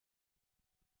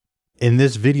In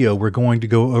this video, we're going to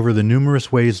go over the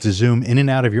numerous ways to zoom in and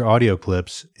out of your audio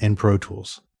clips in Pro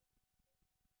Tools.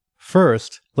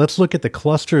 First, let's look at the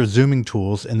cluster of zooming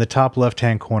tools in the top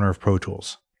left-hand corner of Pro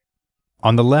Tools.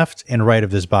 On the left and right of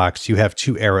this box, you have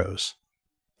two arrows.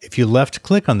 If you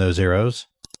left-click on those arrows,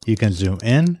 you can zoom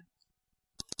in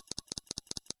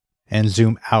and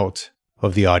zoom out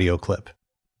of the audio clip.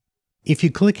 If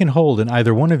you click and hold in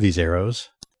either one of these arrows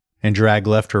and drag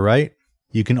left or right,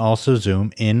 you can also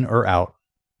zoom in or out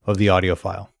of the audio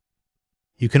file.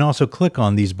 You can also click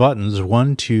on these buttons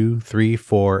 1, 2, 3,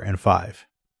 4, and 5.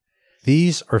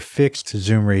 These are fixed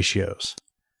zoom ratios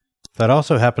that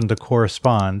also happen to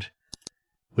correspond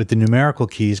with the numerical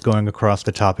keys going across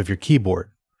the top of your keyboard.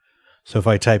 So if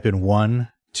I type in 1,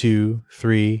 2,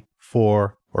 3,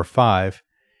 4, or 5,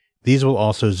 these will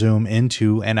also zoom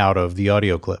into and out of the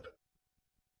audio clip.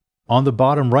 On the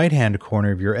bottom right-hand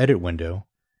corner of your edit window,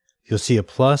 you'll see a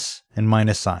plus and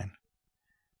minus sign.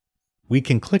 We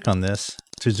can click on this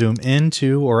to zoom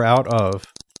into or out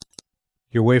of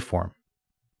your waveform.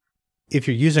 If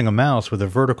you're using a mouse with a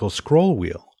vertical scroll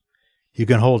wheel, you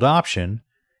can hold Option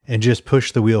and just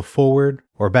push the wheel forward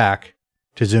or back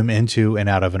to zoom into and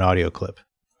out of an audio clip.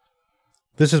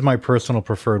 This is my personal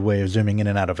preferred way of zooming in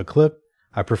and out of a clip.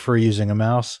 I prefer using a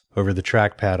mouse over the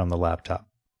trackpad on the laptop.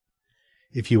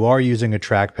 If you are using a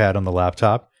trackpad on the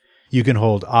laptop, you can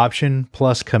hold Option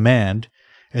plus Command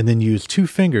and then use two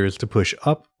fingers to push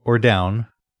up or down,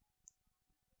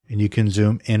 and you can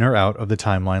zoom in or out of the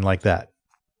timeline like that.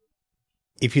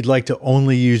 If you'd like to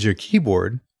only use your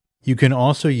keyboard, you can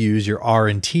also use your R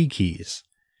and T keys.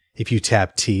 If you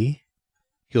tap T,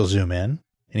 you'll zoom in,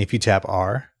 and if you tap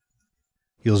R,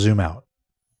 you'll zoom out.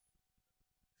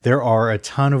 There are a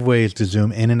ton of ways to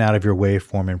zoom in and out of your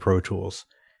waveform in Pro Tools.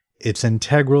 It's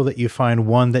integral that you find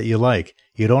one that you like.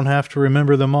 You don't have to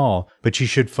remember them all, but you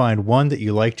should find one that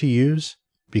you like to use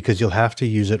because you'll have to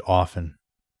use it often.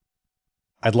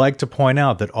 I'd like to point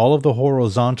out that all of the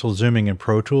horizontal zooming in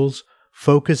Pro Tools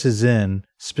focuses in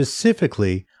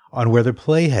specifically on where the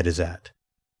playhead is at.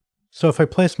 So if I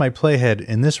place my playhead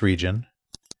in this region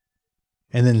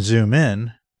and then zoom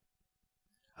in,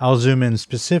 I'll zoom in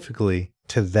specifically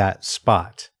to that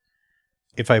spot.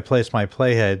 If I place my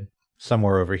playhead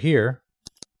somewhere over here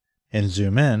and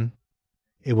zoom in,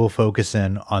 it will focus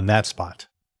in on that spot.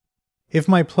 If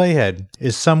my playhead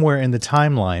is somewhere in the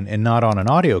timeline and not on an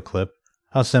audio clip,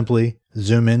 I'll simply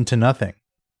zoom in to nothing.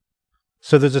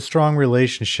 So there's a strong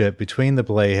relationship between the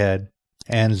playhead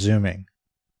and zooming.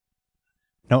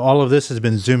 Now all of this has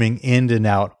been zooming in and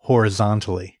out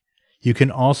horizontally. You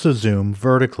can also zoom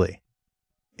vertically.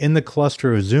 In the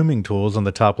cluster of zooming tools on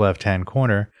the top left-hand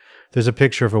corner, there's a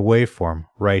picture of a waveform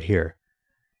right here.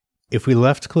 If we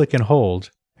left-click and hold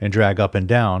and drag up and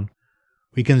down,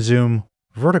 we can zoom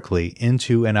vertically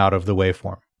into and out of the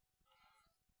waveform.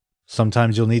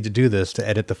 Sometimes you'll need to do this to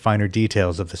edit the finer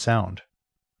details of the sound.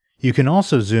 You can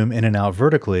also zoom in and out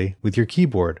vertically with your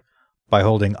keyboard by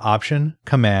holding Option,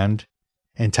 Command,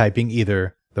 and typing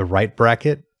either the right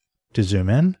bracket to zoom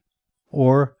in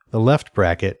or the left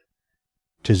bracket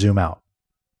to zoom out.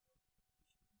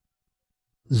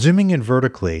 Zooming in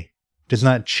vertically does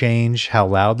not change how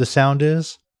loud the sound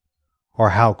is or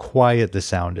how quiet the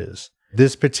sound is.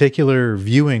 This particular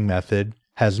viewing method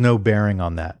has no bearing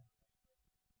on that.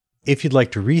 If you'd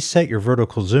like to reset your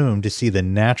vertical zoom to see the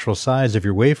natural size of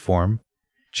your waveform,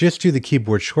 just do the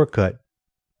keyboard shortcut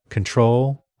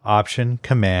Control, Option,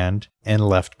 Command, and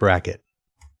left bracket.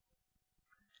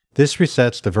 This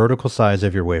resets the vertical size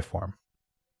of your waveform.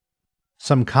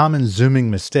 Some common zooming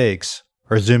mistakes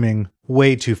are zooming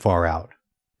way too far out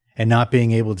and not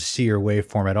being able to see your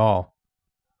waveform at all.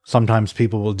 Sometimes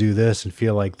people will do this and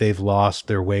feel like they've lost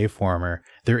their waveform or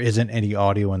there isn't any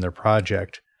audio in their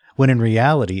project, when in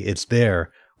reality it's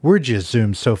there. We're just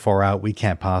zoomed so far out we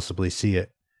can't possibly see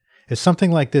it. If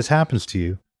something like this happens to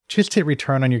you, just hit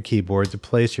Return on your keyboard to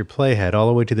place your playhead all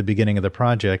the way to the beginning of the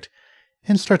project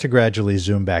and start to gradually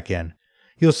zoom back in.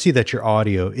 You'll see that your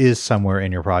audio is somewhere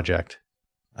in your project.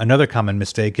 Another common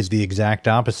mistake is the exact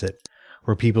opposite,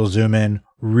 where people zoom in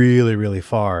really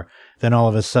far, then all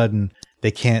of a sudden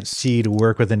they can't see to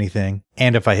work with anything,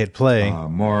 and if I hit play,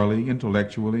 morally,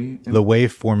 intellectually, the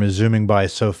waveform is zooming by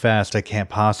so fast I can't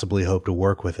possibly hope to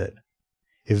work with it.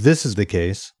 If this is the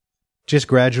case, just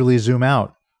gradually zoom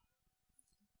out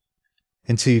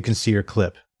until you can see your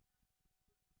clip.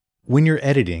 When you're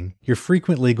editing, you're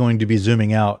frequently going to be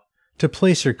zooming out to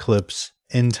place your clips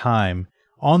in time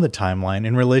on the timeline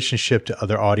in relationship to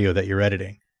other audio that you're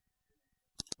editing.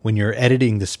 When you're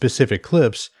editing the specific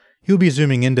clips, you'll be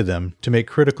zooming into them to make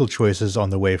critical choices on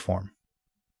the waveform.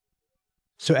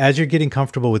 So as you're getting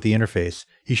comfortable with the interface,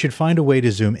 you should find a way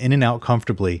to zoom in and out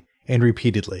comfortably and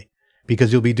repeatedly,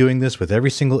 because you'll be doing this with every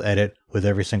single edit with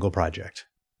every single project.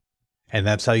 And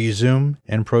that's how you zoom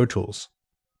in Pro Tools.